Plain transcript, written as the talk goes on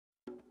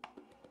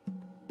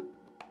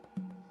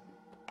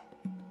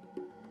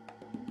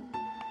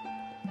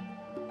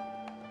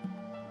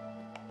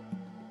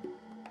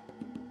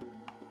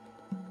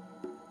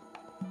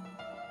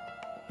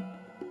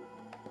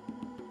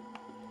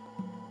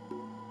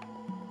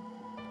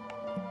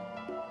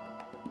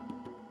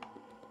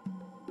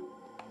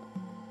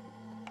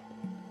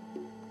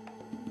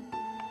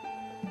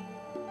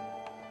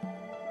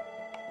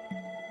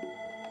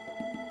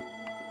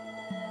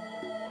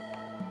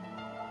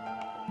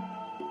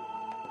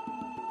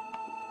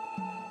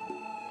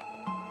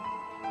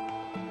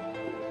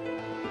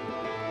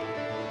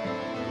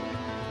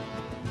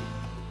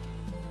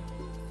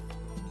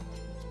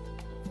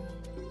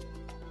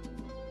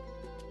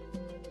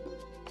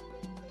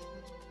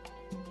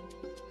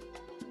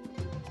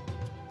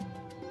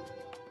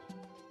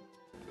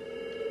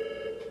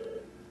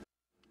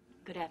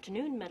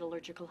afternoon,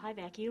 Metallurgical High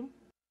Vacuum.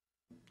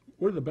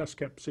 We're the best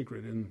kept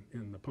secret in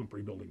the pump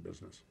rebuilding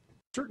business.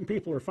 Certain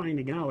people are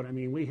finding out. I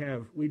mean, we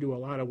do a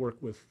lot of work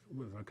with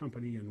a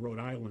company in Rhode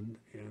Island,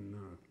 and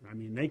I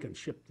mean, they can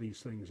ship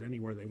these things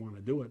anywhere they want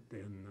to do it,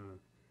 and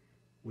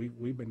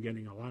we've been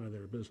getting a lot of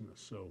their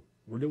business, so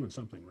we're doing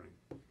something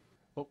right.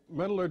 Well,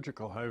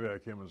 Metallurgical High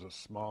Vacuum is a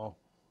small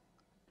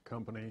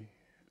company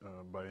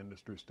by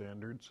industry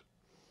standards,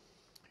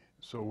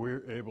 so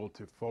we're able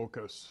to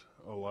focus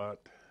a lot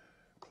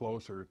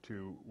closer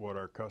to what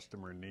our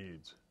customer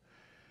needs.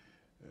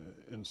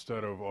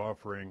 Instead of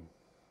offering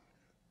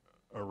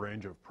a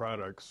range of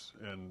products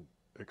and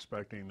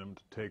expecting them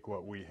to take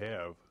what we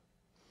have,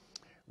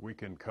 we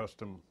can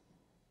custom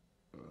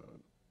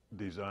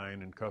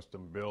design and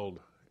custom build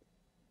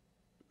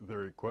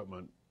their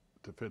equipment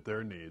to fit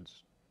their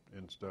needs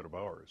instead of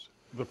ours.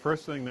 The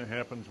first thing that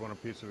happens when a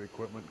piece of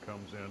equipment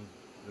comes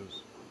in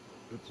is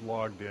it's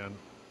logged in.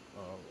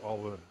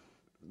 All the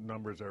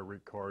numbers are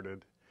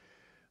recorded,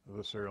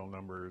 the serial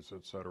numbers,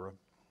 etc.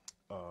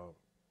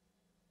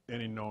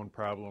 Any known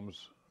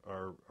problems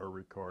are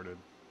recorded.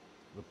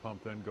 The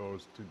pump then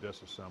goes to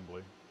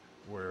disassembly,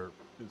 where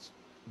it's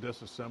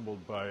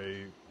disassembled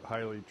by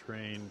highly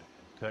trained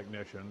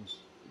technicians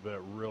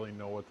that really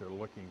know what they're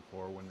looking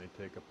for when they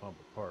take a pump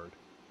apart.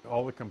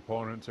 All the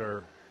components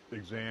are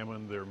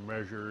examined, they're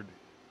measured.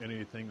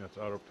 Anything that's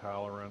out of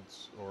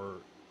tolerance or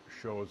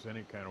shows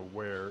any kind of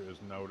wear is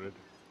noted.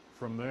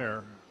 From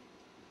there,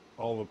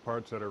 all the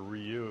parts that are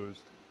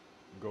reused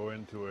go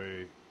into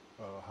a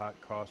hot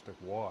caustic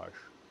wash.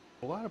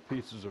 A lot of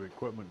pieces of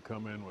equipment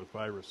come in with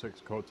 5 or 6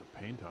 coats of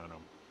paint on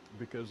them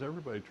because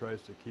everybody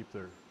tries to keep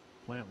their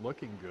plant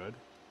looking good.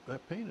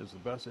 That paint is the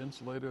best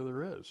insulator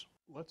there is.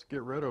 Let's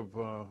get rid of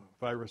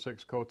 5 or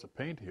 6 coats of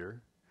paint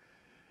here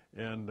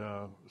and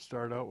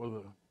start out with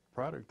a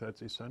product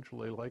that's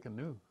essentially like a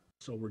new.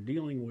 So we're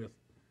dealing with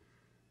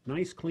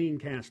nice clean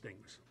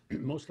castings.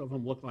 Most of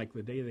them look like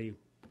the day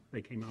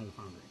they came out of the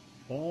foundry.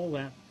 All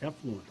that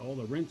effluent, all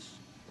the rinse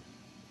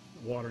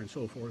water and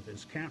so forth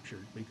is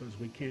captured because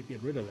we can't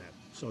get rid of that.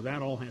 So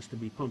that all has to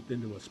be pumped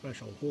into a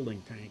special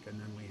holding tank, and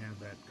then we have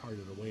that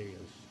carted away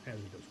as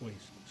hazardous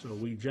waste. So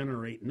we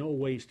generate no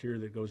waste here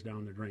that goes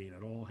down the drain.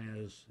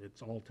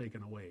 It's all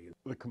taken away.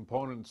 The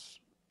components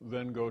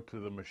then go to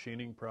the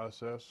machining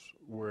process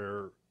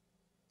where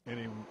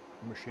any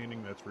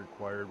machining that's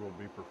required will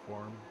be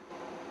performed.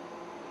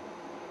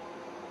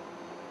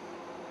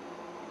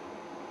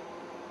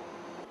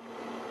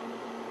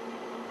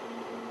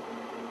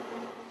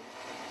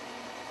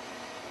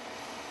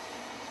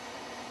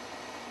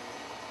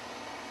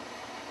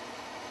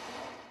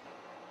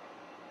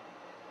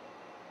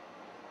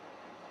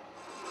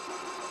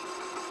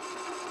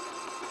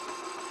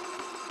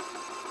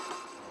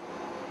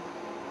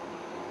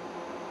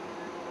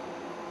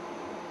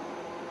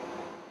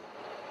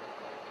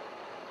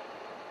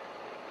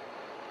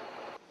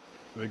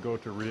 They go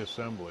to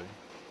reassembly,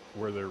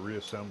 where they're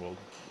reassembled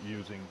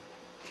using,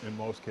 in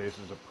most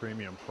cases, a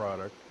premium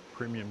product,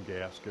 premium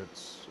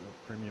gaskets,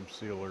 premium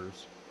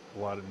sealers, a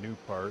lot of new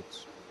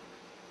parts.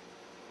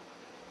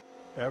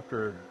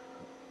 After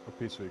a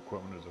piece of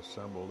equipment is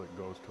assembled, it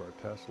goes to our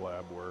test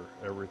lab where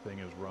everything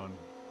is run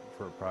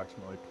for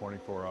approximately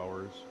 24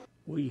 hours.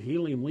 We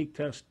helium leak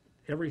test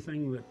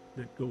everything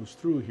that goes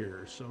through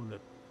here so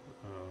that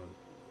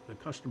the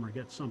customer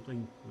gets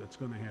something that's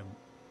going to have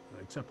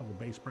acceptable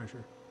base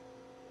pressure.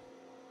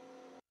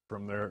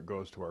 From there it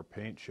goes to our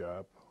paint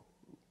shop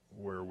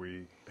where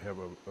we have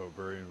a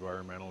very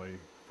environmentally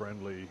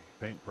friendly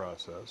paint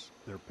process.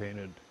 They're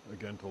painted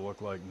again to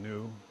look like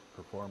new,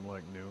 perform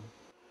like new.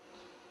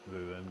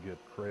 They then get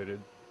crated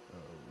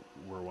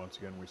where once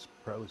again we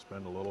probably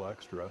spend a little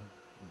extra,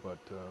 but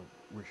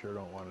we sure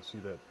don't want to see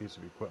that piece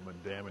of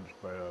equipment damaged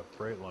by a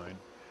freight line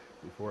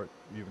before it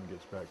even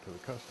gets back to the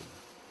customer.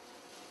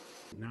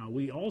 Now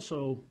we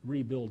also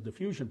rebuild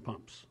diffusion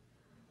pumps.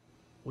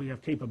 We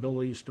have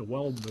capabilities to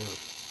weld the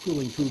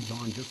cooling tubes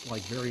on just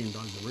like Varian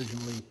does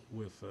originally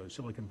with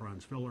silicon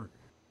bronze filler,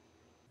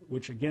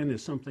 which again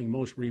is something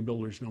most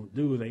rebuilders don't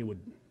do. They would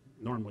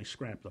normally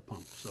scrap the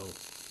pump. So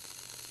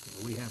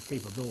we have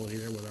capability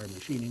there with our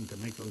machining to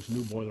make those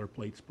new boiler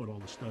plates, put all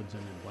the studs in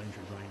and blanch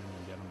or grind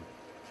them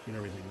and get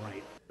everything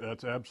right.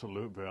 That's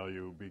absolute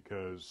value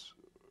because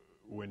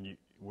when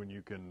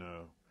you can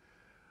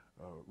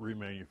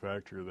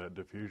remanufacture that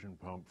diffusion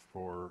pump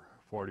for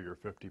 40 or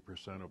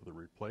 50% of the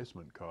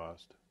replacement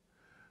cost,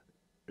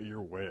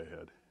 you're way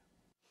ahead.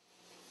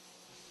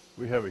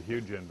 We have a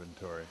huge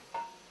inventory.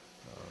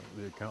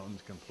 The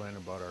accountants complain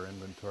about our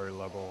inventory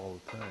level all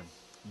the time,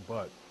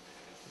 but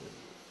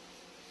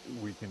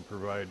we can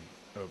provide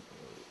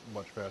a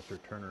much faster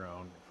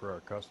turnaround for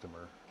our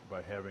customer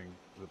by having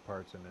the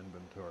parts in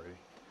inventory.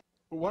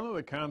 One of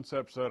the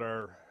concepts that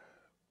our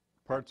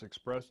Parts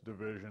Express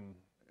division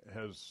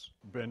has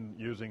been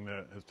using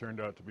that has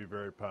turned out to be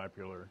very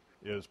popular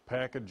is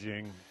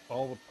packaging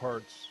all the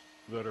parts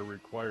that are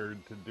required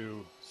to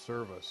do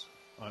service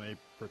on a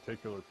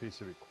particular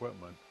piece of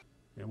equipment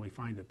And we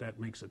find that that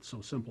makes it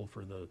so simple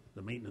for the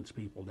maintenance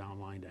people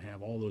downline to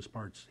have all those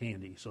parts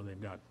handy. So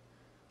they've got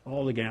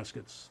all the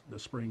gaskets, the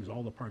springs,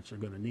 all the parts they're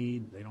going to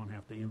need. They don't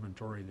have to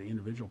inventory the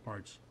individual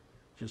parts,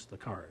 just the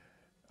card.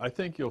 I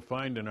think you'll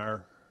find in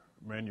our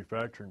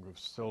manufacturing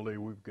facility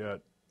we've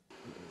got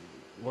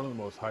one of the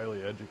most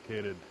highly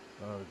educated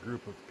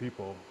group of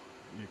people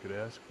you could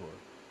ask for.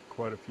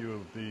 Quite a few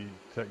of the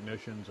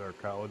technicians are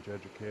college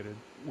educated.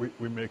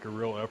 We make a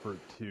real effort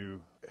to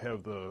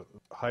have the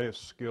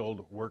highest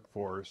skilled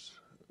workforce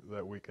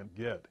that we can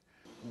get.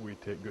 We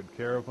take good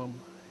care of them,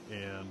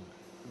 and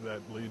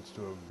that leads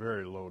to a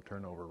very low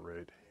turnover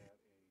rate.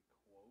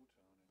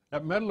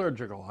 At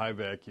Metallurgical High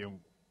Vacuum,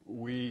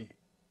 we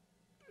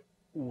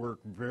work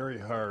very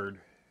hard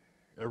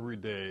every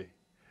day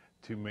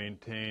to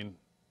maintain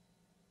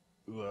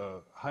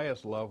the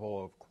highest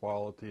level of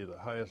quality, the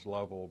highest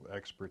level of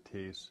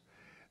expertise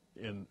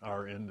in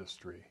our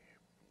industry.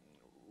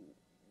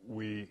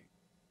 We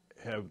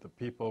have the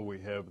people, we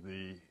have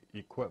the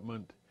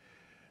equipment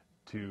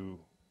to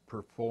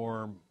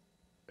perform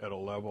at a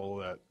level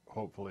that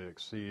hopefully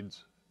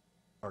exceeds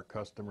our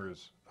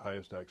customers'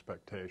 highest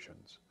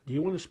expectations. Do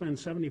you want to spend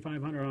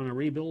 $7,500 on a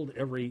rebuild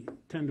every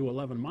 10 to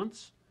 11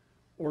 months?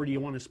 Or do you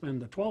want to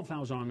spend the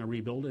 $12,000 on a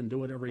rebuild and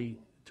do it every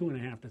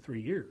 2.5 to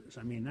 3 years?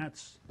 I mean,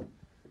 it's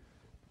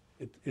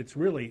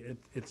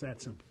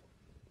that simple.